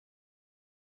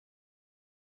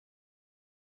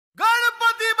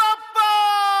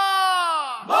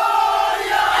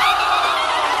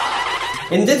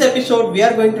In this episode, we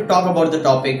are going to talk about the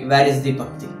topic, where is the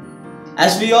Bhakti?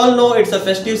 As we all know, it's a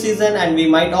festive season and we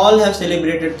might all have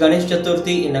celebrated Ganesh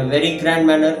Chaturthi in a very grand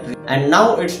manner. And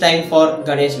now it's time for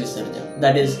Ganesh Visarjan,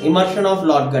 that is immersion of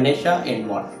Lord Ganesha in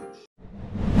water.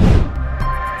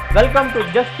 Welcome to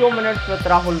Just 2 Minutes with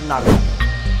Rahul Nagar.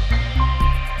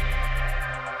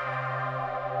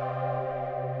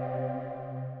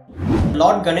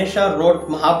 Lord Ganesha wrote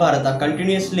Mahabharata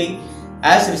continuously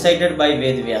as recited by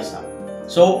Vyasa.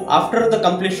 So after the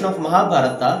completion of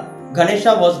Mahabharata,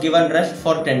 Ganesha was given rest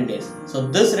for 10 days. So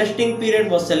this resting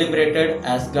period was celebrated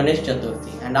as Ganesh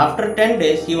Chaturthi, and after 10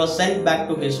 days he was sent back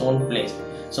to his own place.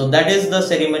 So that is the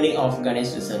ceremony of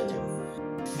Ganesh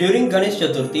Visarjan. During Ganesh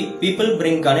Chaturthi, people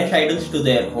bring Ganesh idols to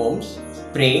their homes,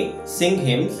 pray, sing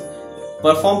hymns,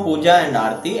 perform puja and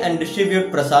arti and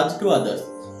distribute prasads to others.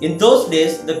 In those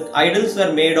days, the idols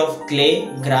were made of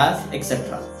clay, grass,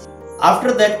 etc.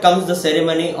 After that comes the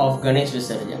ceremony of Ganesh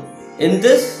Visarjan. In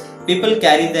this, people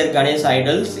carry their Ganesh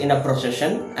idols in a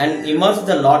procession and immerse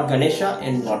the Lord Ganesha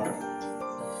in water.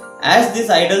 As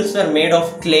these idols were made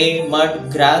of clay,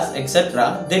 mud, grass,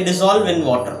 etc., they dissolve in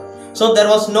water. So there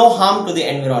was no harm to the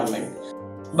environment.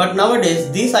 But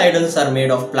nowadays, these idols are made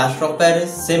of plaster of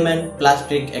Paris, cement,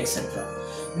 plastic, etc.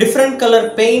 Different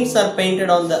color paints are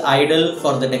painted on the idol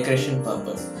for the decoration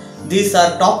purpose. These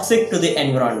are toxic to the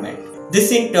environment.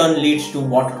 This in turn leads to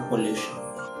water pollution.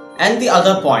 And the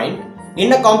other point,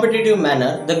 in a competitive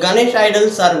manner, the Ganesh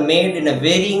idols are made in a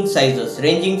varying sizes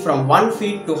ranging from 1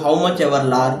 feet to how much ever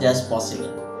large as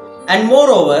possible. And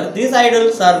moreover, these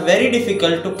idols are very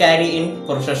difficult to carry in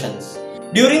processions.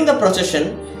 During the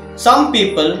procession, some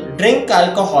people drink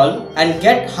alcohol and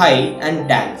get high and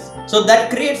dance. So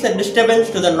that creates a disturbance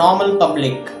to the normal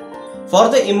public. For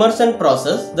the immersion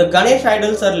process, the Ganesh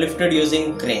idols are lifted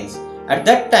using cranes. At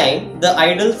that time, the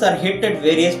idols are hit at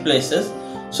various places,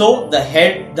 so the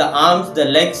head, the arms, the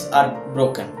legs are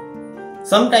broken.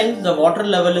 Sometimes the water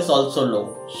level is also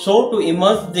low. So to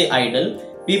immerse the idol,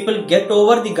 people get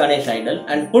over the Ganesh idol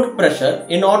and put pressure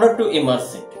in order to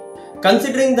immerse it.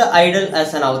 Considering the idol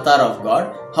as an avatar of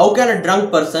God, how can a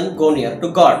drunk person go near to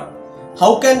God?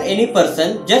 How can any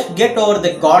person just get over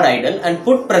the God idol and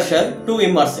put pressure to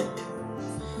immerse it?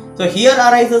 So here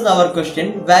arises our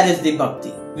question, where is the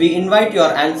Bhakti? We invite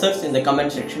your answers in the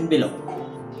comment section below.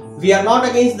 We are not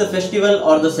against the festival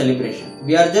or the celebration.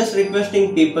 We are just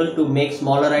requesting people to make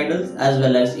smaller idols as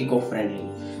well as eco-friendly.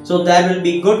 So there will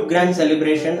be good grand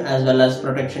celebration as well as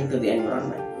protection to the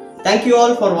environment. Thank you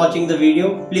all for watching the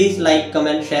video. Please like,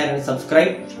 comment, share and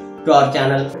subscribe to our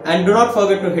channel, and do not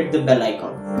forget to hit the bell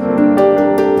icon.